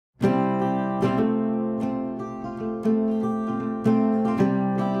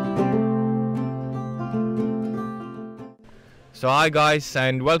So hi guys,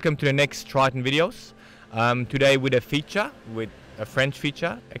 and welcome to the next Triton videos. Today with a French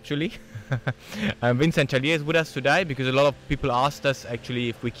feature actually. Vincent Chalias is with us today because a lot of people asked us actually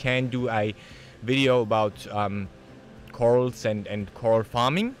if we can do a video about corals and coral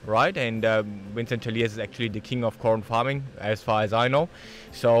farming, right? And Vincent Chalias is actually the king of coral farming as far as I know.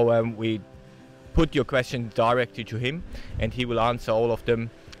 So we put your questions directly to him and he will answer all of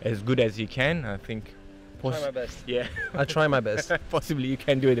them as good as he can, I think. Try my best. Yeah, I'll try my best. Possibly you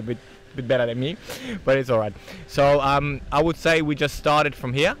can do it a bit better than me, but it's all right. So I would say we just started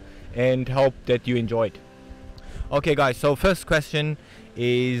from here and hope that you enjoyed. Okay guys, so first question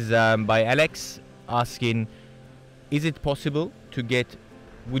is by Alex asking, is it possible to get,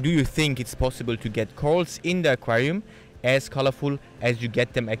 do you think it's possible to get corals in the aquarium as colorful as you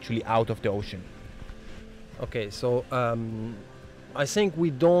get them actually out of the ocean? Okay, so I think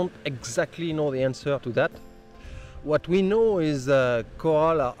we don't exactly know the answer to that. What we know is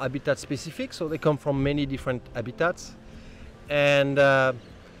coral are habitat specific, so they come from many different habitats. And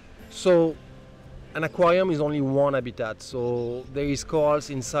so an aquarium is only one habitat. So there is corals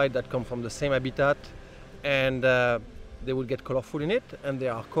inside that come from the same habitat and they will get colorful in it. And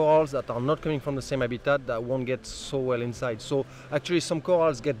there are corals that are not coming from the same habitat that won't get so well inside. So actually some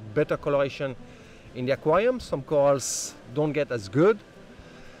corals get better coloration in the aquarium, some corals don't get as good.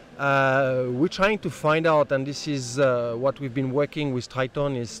 We're trying to find out, and this is what we've been working with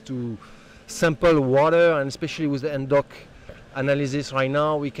Triton, is to sample water, and especially with the NDOC analysis right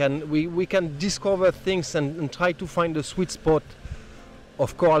now, we can discover things and try to find the sweet spot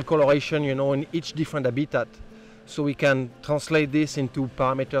of coral coloration, you know, in each different habitat, so we can translate this into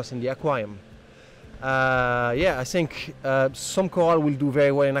parameters in the aquarium. Yeah, I think some coral will do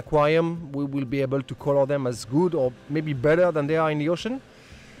very well in aquarium. We will be able to color them as good or maybe better than they are in the ocean.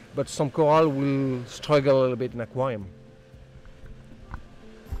 But some coral will struggle a little bit in aquarium.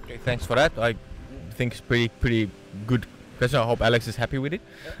 Okay, thanks for that. I think it's pretty good question. I hope Alex is happy with it.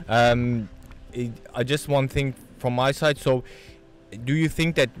 I just one thing from my side. So, do you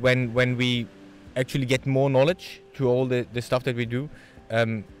think that when we actually get more knowledge to all the stuff that we do,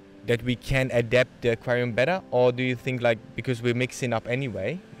 that we can adapt the aquarium better, or do you think like because we're mixing up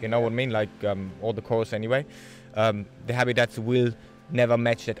anyway, you know what I mean, like all the corals anyway, the habitats will never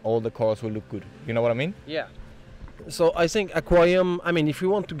match that all the corals will look good, you know what I mean? Yeah. So I think aquarium, I mean, if you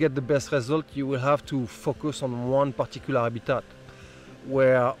want to get the best result, you will have to focus on one particular habitat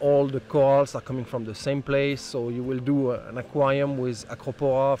where all the corals are coming from the same place. So you will do an aquarium with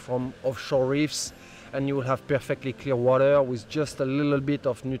acropora from offshore reefs, and you will have perfectly clear water with just a little bit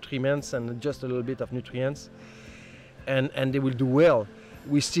of nutrients and just a little bit of nutrients, and they will do well.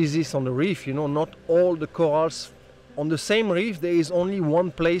 We see this on the reef, you know, not all the corals on the same reef, there is only one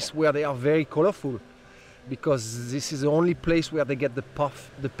place where they are very colorful, because this is the only place where they get the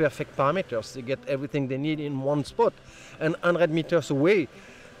perfect parameters. They get everything they need in one spot, and 100 meters away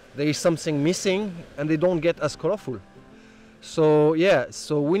there is something missing and they don't get as colorful. So yeah,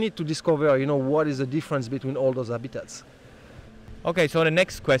 so we need to discover, you know, what is the difference between all those habitats. Okay, so the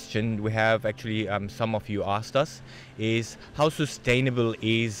next question we have actually some of you asked us is, how sustainable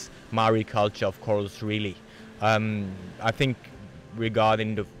is mariculture of corals really? I think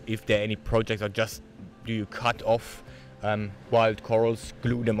regarding if there are any projects, or just do you cut off wild corals,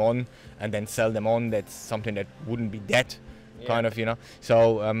 glue them on and then sell them on, that's something that wouldn't be that kind of, you know.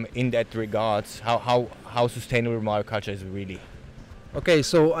 So in that regards, how sustainable mariculture is really? Okay,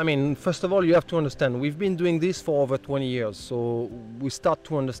 so I mean, first of all, you have to understand, we've been doing this for over 20 years, so we start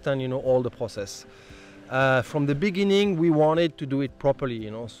to understand, you know, all the process. From the beginning, we wanted to do it properly, you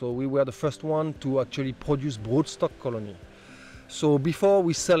know, so we were the first one to actually produce broodstock colony. So before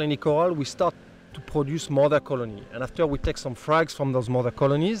we sell any coral, we start to produce mother colony, and after we take some frags from those mother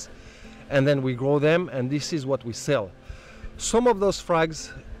colonies, and then we grow them, and this is what we sell. Some of those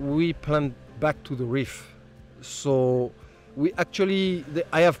frags we plant back to the reef. So we actually,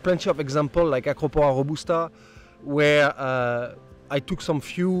 I have plenty of examples like Acropora robusta, where I took some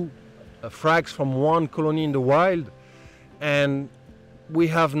few frags from one colony in the wild, and we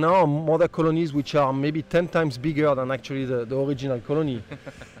have now mother colonies which are maybe 10 times bigger than actually the original colony.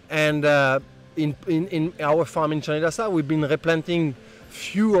 And in our farm in Canada, we've been replanting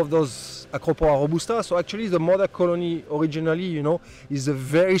few of those Acropora robusta. So actually the mother colony originally, you know, is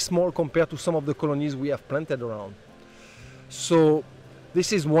very small compared to some of the colonies we have planted around. So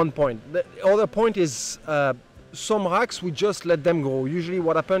this is one point. The other point is some racks, we just let them grow. Usually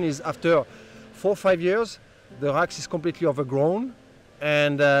what happens is after 4 or 5 years, the racks is completely overgrown,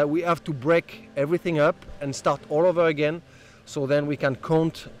 and we have to break everything up and start all over again. So then we can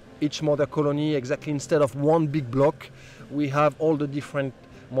count each mother colony exactly. Instead of one big block, we have all the different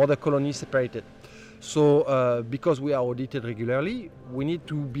mother colonies separated. So because we are audited regularly, we need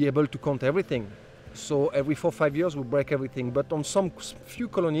to be able to count everything. So every 4 or 5 years we break everything. But on some few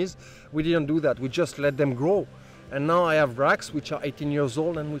colonies, we didn't do that. We just let them grow. And now I have racks which are 18 years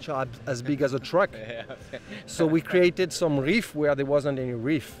old and which are as big as a truck. So we created some reef where there wasn't any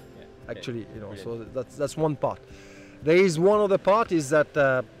reef, actually. You know, so that's one part. There is one other part is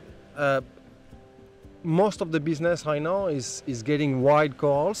that most of the business right now is getting wild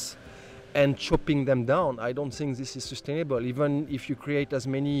corals and chopping them down. I don't think this is sustainable. Even if you create as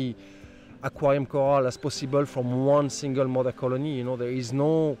many aquarium coral as possible from one single mother colony, you know, there is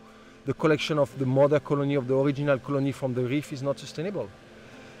no, the collection of the mother colony of the original colony from the reef is not sustainable.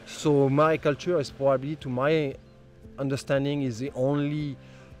 So mariculture is probably, to my understanding, is the only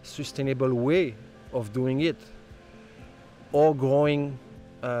sustainable way of doing it. Or growing,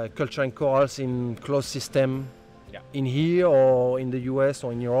 culturing corals in closed system, in here or in the US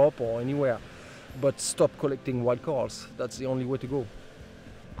or in Europe or anywhere, but stop collecting wild corals. That's the only way to go.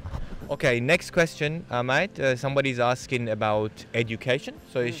 Okay, next question, mate. Somebody's asking about education.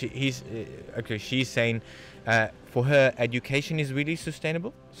 So she's saying for her education is really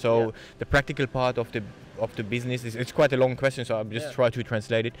sustainable. So the practical part of the business is, it's quite a long question, so I'll just try to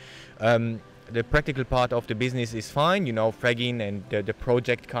translate it. The practical part of the business is fine, you know, fragging and the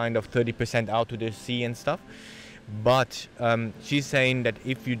project kind of 30% out to the sea and stuff. But she's saying that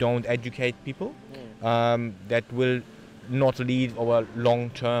if you don't educate people, that will not lead over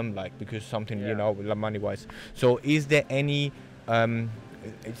long term, like, because something, you know, money wise. So is there any,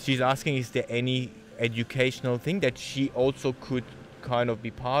 she's asking, is there any educational thing that she also could kind of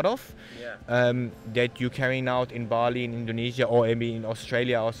be part of, that you're carrying out in Bali, in Indonesia, or maybe in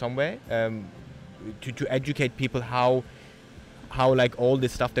Australia or somewhere, to educate people how like all the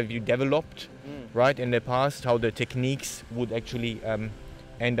stuff that you developed right in the past, how the techniques would actually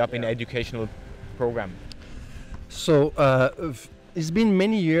end up in an educational program? So it's been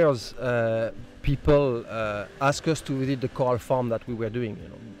many years people ask us to visit the coral farm that we were doing, you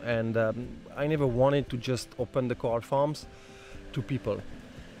know, and I never wanted to just open the coral farms to people.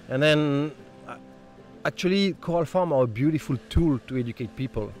 And then actually coral farms are a beautiful tool to educate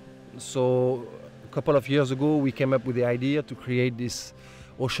people. So a couple of years ago we came up with the idea to create this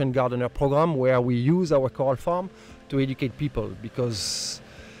Ocean Gardener program where we use our coral farm to educate people, because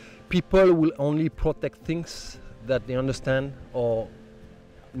people will only protect things that they understand or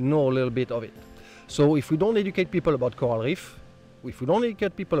know a little bit of it. So if we don't educate people about coral reef, if we don't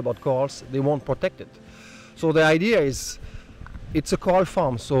educate people about corals, they won't protect it. So the idea is, it's a coral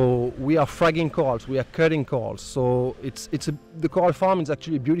farm, so we are fragging corals, we are cutting corals. So the coral farm is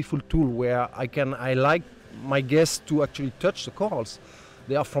actually a beautiful tool where I like my guests to actually touch the corals.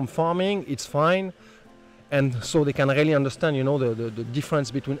 They are from farming, it's fine, and so they can really understand, you know, the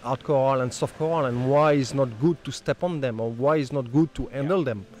difference between hard coral and soft coral, and why it's not good to step on them, or why it's not good to handle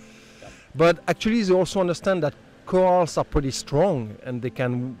them. But actually they also understand that corals are pretty strong and they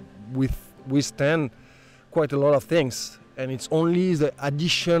can withstand quite a lot of things. And it's only the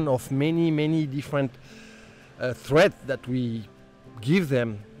addition of many different threats that we give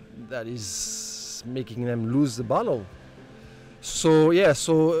them that is making them lose the battle. So yeah,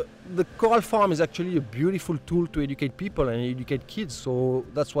 so the coral farm is actually a beautiful tool to educate people and educate kids. So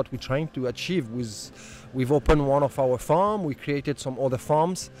that's what we're trying to achieve. We've opened one of our farms. We created some other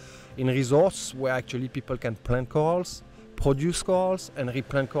farms in resorts where actually people can plant corals, produce corals, and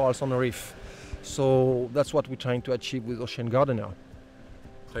replant corals on the reef. So that's what we're trying to achieve with Ocean Gardener.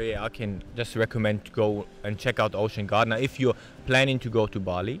 So yeah, I can just recommend to go and check out Ocean Gardener if you're planning to go to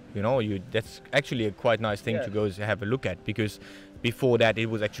Bali. You know, that's actually a quite nice thing to go have a look at, because before that it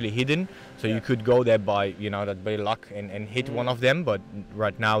was actually hidden. So you could go there by, you know, that by luck and hit one of them. But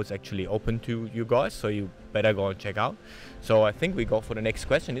right now it's actually open to you guys, so you better go and check out. So I think we go for the next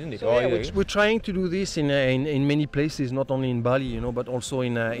question, isn't it? So we're trying to do this in many places, not only in Bali, you know, but also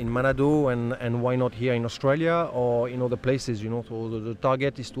in Manado, and why not here in Australia or in other places, you know. So the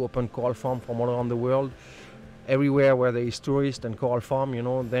target is to open coral farm from all around the world, everywhere where there is tourist and coral farm, you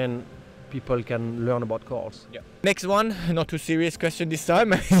know, then people can learn about corals. Yeah. Next one, not too serious question this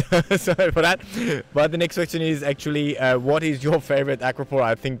time, sorry for that. But the next question is actually, what is your favorite acropore?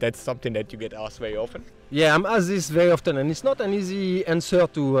 I think that's something that you get asked very often. Yeah, I'm asked this very often, and it's not an easy answer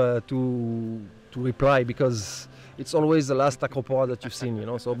to reply, because it's always the last acropora that you've seen, you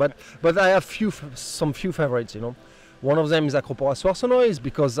know. So, but I have some few favorites, you know. One of them is Acropora swarsonois,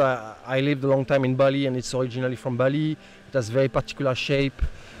 because I lived a long time in Bali and it's originally from Bali. It has very particular shape.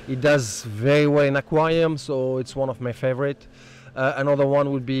 It does very well in aquarium, so it's one of my favorite. Another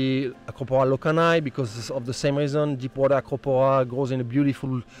one would be Acropora locani, because of the same reason. Deepwater Acropora grows in a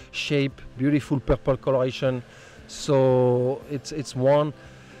beautiful shape, beautiful purple coloration. So it's one.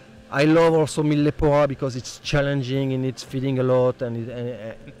 I love also Millepora because it's challenging and it's feeding a lot, and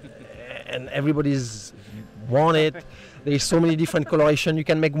everybody's want it. There's so many different coloration. You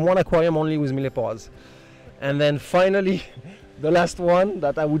can make one aquarium only with Milleporas. And then finally, the last one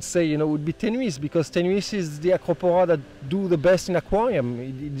that I would say, would be Tenuis, because Tenuis is the Acropora that do the best in aquarium.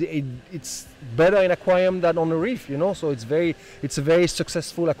 It's better in aquarium than on a reef, So it's a very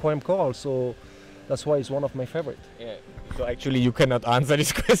successful aquarium coral. So that's why it's one of my favorite. Yeah. So actually, you cannot answer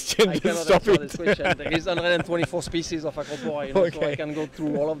this question. I cannot answer this question. There is 124 species of Acropora, Okay. So I can go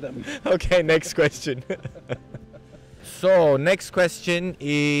through all of them. Okay, next question. So next question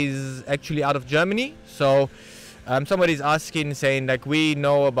is actually out of Germany. So somebody's asking, saying like, we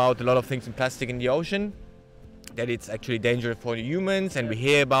know about a lot of things in plastic in the ocean, that it's actually dangerous for humans, and we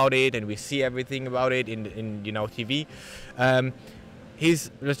hear about it and we see everything about it in TV.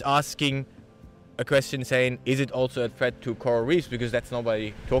 He's just asking a question saying, is it also a threat to coral reefs? Because that's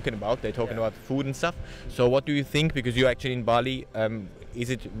nobody talking about. They're talking about food and stuff. So what do you think? Because you're actually in Bali, is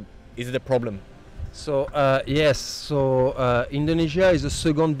it a problem? So yes, so Indonesia is the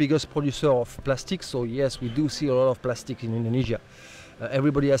second biggest producer of plastic. So yes, we do see a lot of plastic in Indonesia.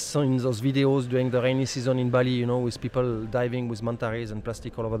 Everybody has seen those videos during the rainy season in Bali, with people diving with manta rays and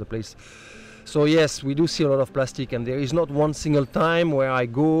plastic all over the place. So yes, we do see a lot of plastic, and there is not one single time where I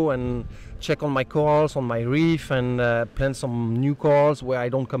go and check on my corals, on my reef, and plant some new corals where I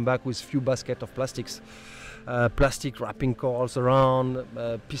don't come back with few baskets of plastics. Plastic wrapping corals around,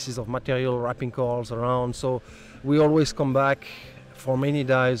 pieces of material wrapping corals around. So we always come back for many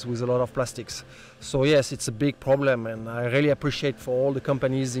dives with a lot of plastics. So yes, it's a big problem, and I really appreciate for all the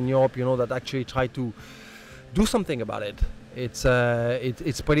companies in Europe, that actually try to do something about it.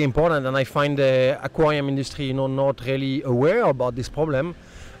 It's pretty important, and I find the aquarium industry, not really aware about this problem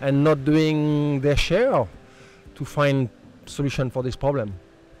and not doing their share to find solution for this problem.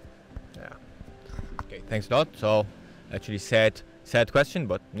 Okay, thanks a lot. So actually sad question,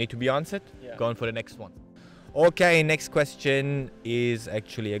 but need to be answered. Yeah. Going for the next one. Okay, next question is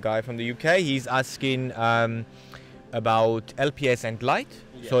actually a guy from the UK. He's asking about LPS and light.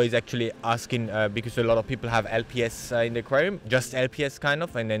 Yes. So he's actually asking because a lot of people have LPS in the aquarium, just LPS kind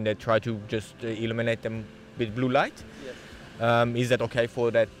of, and then they try to just illuminate them with blue light. Yes. Is that okay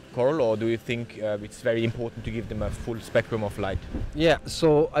for that coral, or do you think it's very important to give them a full spectrum of light? Yeah,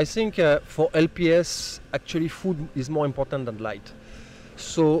 so I think for LPS, actually food is more important than light.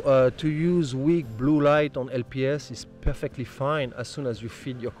 So to use weak blue light on LPS is perfectly fine as soon as you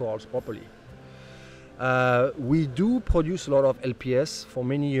feed your corals properly. We do produce a lot of LPS for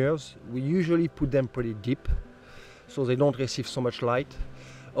many years. We usually put them pretty deep, so they don't receive so much light.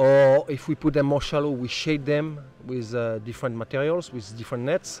 Or if we put them more shallow, we shade them with different materials, with different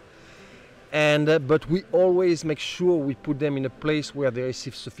nets. And but we always make sure we put them in a place where they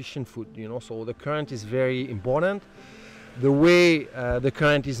receive sufficient food. So the current is very important. The way the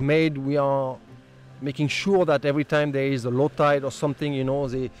current is made, we are making sure that every time there is a low tide or something,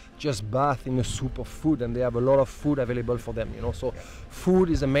 they just bath in a soup of food, and they have a lot of food available for them. So food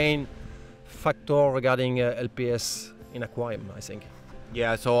is a main factor regarding LPS in aquarium, I think.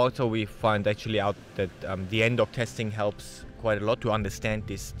 Yeah, so also we find actually out that the NDOC testing helps quite a lot to understand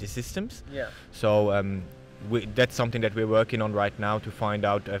the systems. Yeah. So that's something that we're working on right now, to find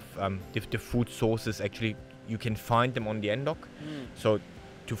out if the food sources actually, you can find them on the NDOC. So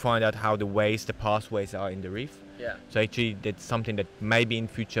to find out how the ways, the pathways are in the reef. Yeah. So actually that's something that maybe in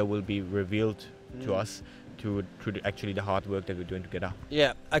future will be revealed to us through actually the hard work that we're doing together.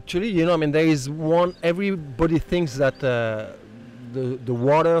 Yeah, actually, there is one, everybody thinks that the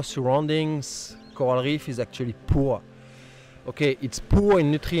water surroundings coral reef is actually poor. Okay, it's poor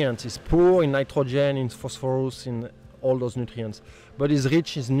in nutrients, it's poor in nitrogen, in phosphorus, in all those nutrients, but it's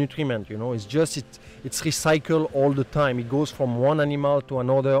rich in nutriment. It's just it's recycled all the time. It goes from one animal to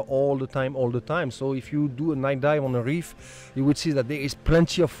another all the time. So if you do a night dive on a reef, you would see that there is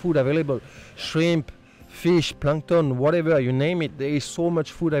plenty of food available: shrimp, fish, plankton, whatever you name it. There is so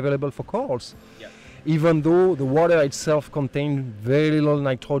much food available for corals. Yeah. Even though the water itself contains very little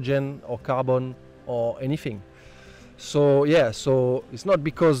nitrogen or carbon or anything. So yeah, so it's not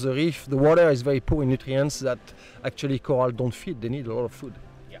because the water is very poor in nutrients that actually coral don't feed. They need a lot of food.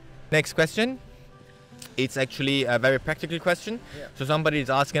 Yeah. Next question. It's actually a very practical question. Yeah. So somebody is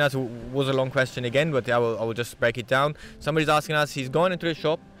asking us, was a long question again, but I will just break it down. Somebody's asking us, he's going into the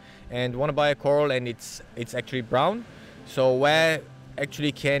shop and want to buy a coral, and it's actually brown. So where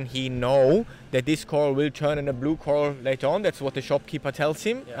actually can he know that this coral will turn in a blue coral later on? That's what the shopkeeper tells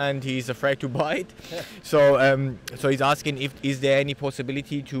him, and he's afraid to buy it. So so he's asking if is there any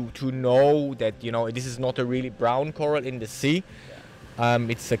possibility to know that, you know, this is not a really brown coral in the sea.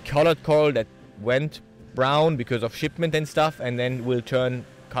 It's a colored coral that went brown because of shipment and stuff, and then will turn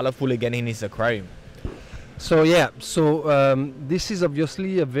colorful again in his aquarium. So yeah, this is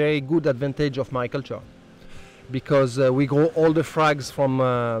obviously a very good advantage of mariculture, because we grow all the frags from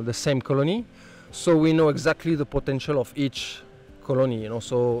the same colony, so we know exactly the potential of each colony, you know.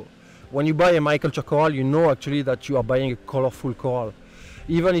 So when you buy a mariculture coral, you know actually that you are buying a colorful coral.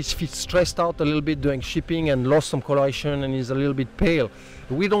 Even if it's stressed out a little bit during shipping and lost some coloration and is a little bit pale,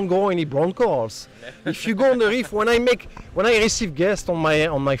 we don't grow any brown corals. If you go on the reef, when I receive guests on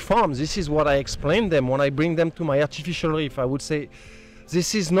my farms, this is what I explain them. When I bring them to my artificial reef, I would say,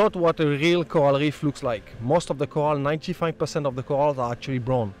 this is not what a real coral reef looks like. Most of the coral, 95% of the corals are actually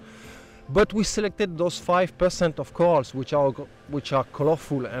brown. But we selected those 5% of corals which are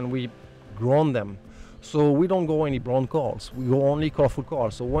colorful, and we grown them. So we don't grow any brown corals, we grow only colorful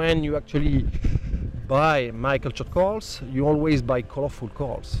corals. So when you actually buy maricultured corals, you always buy colorful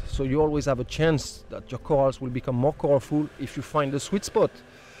corals. So you always have a chance that your corals will become more colorful if you find the sweet spot.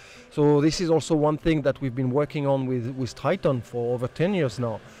 So this is also one thing that we've been working on with Triton for over 10 years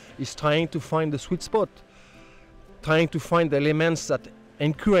now, is trying to find the sweet spot, trying to find the elements that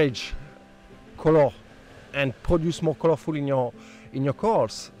encourage color and produce more colorful in your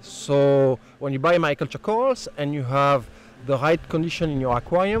corals. So when you buy mariculture corals and you have the right condition in your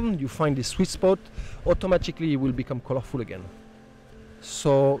aquarium, you find the sweet spot, automatically it will become colorful again.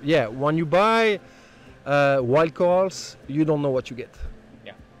 So yeah, when you buy wild corals, you don't know what you get.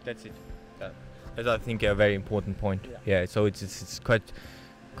 Yeah, that's it. That's, I think, a very important point. Yeah, so it's quite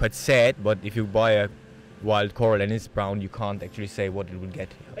sad, but if you buy a wild coral and it's brown, you can't actually say what it will get.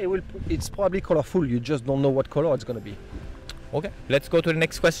 It's probably colorful, you just don't know what color it's going to be. Okay, let's go to the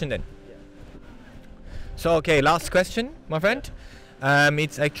next question then. So, okay, last question, my friend.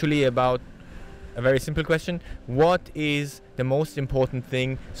 It's actually about a very simple question. What is the most important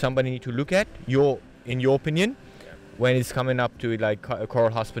thing somebody need to look at, in your opinion, when it's coming up to like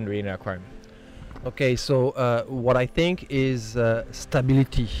coral husbandry in an aquarium? Okay, so what I think is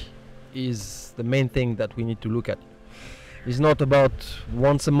stability is the main thing that we need to look at. It's not about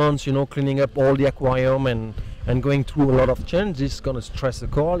once a month, you know, cleaning up all the aquarium and going through a lot of change. It's going to stress the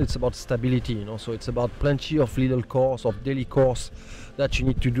coral. It's about stability, you know. So it's about plenty of little course, of daily course that you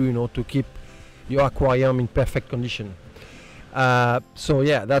need to do, you know, to keep your aquarium in perfect condition. So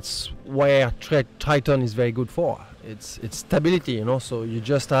yeah, that's where Triton is very good for. It's stability, you know. So you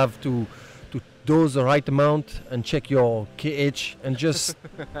just have to dose the right amount and check your KH and just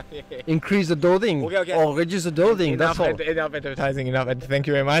increase the dosing or reduce the dosing. That's all. Enough advertising, enough. Thank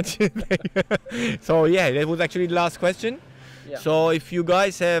you very much. So yeah, that was actually the last question. Yeah. So if you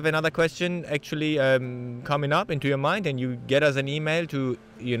guys have another question actually coming up into your mind, and you get us an email to,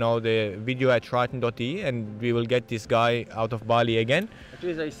 you know, the video@triton.de, and we will get this guy out of Bali again.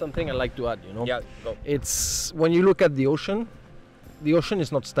 Actually, there is something I'd like to add, you know. Yeah, go. It's when you look at the ocean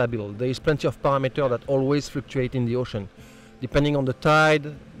is not stable. There is plenty of parameters that always fluctuate in the ocean, depending on the tide,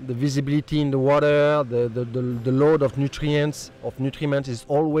 the visibility in the water, the load of nutrients is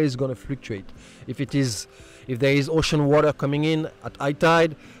always going to fluctuate. If there is ocean water coming in at high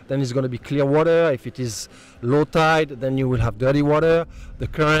tide, then it's going to be clear water. If it is low tide, then you will have dirty water. The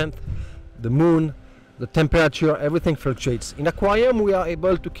current, the moon, the temperature, everything fluctuates. In aquarium, we are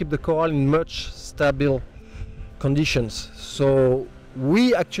able to keep the coral in much stable conditions. So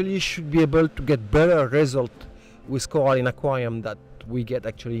we actually should be able to get better result with coral in aquarium that we get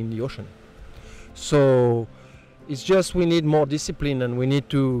actually in the ocean. So it's just we need more discipline, and we need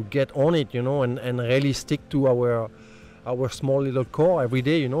to get on it, you know, and really stick to our small little core every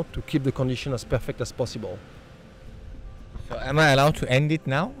day, you know, to keep the condition as perfect as possible. So am I allowed to end it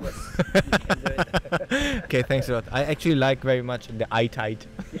now? Yes, you can do it. Okay, thanks a lot. I actually like very much the eye tide.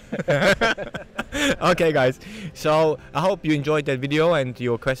 Okay guys, so I hope you enjoyed that video and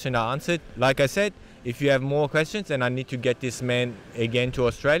your question are answered. Like I said, if you have more questions and I need to get this man again to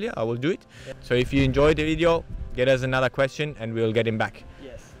Australia, I will do it. Yeah. So if you enjoyed the video, get us another question and we'll get him back.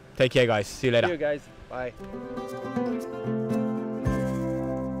 Yes. Take care guys, see you later. See you guys, bye.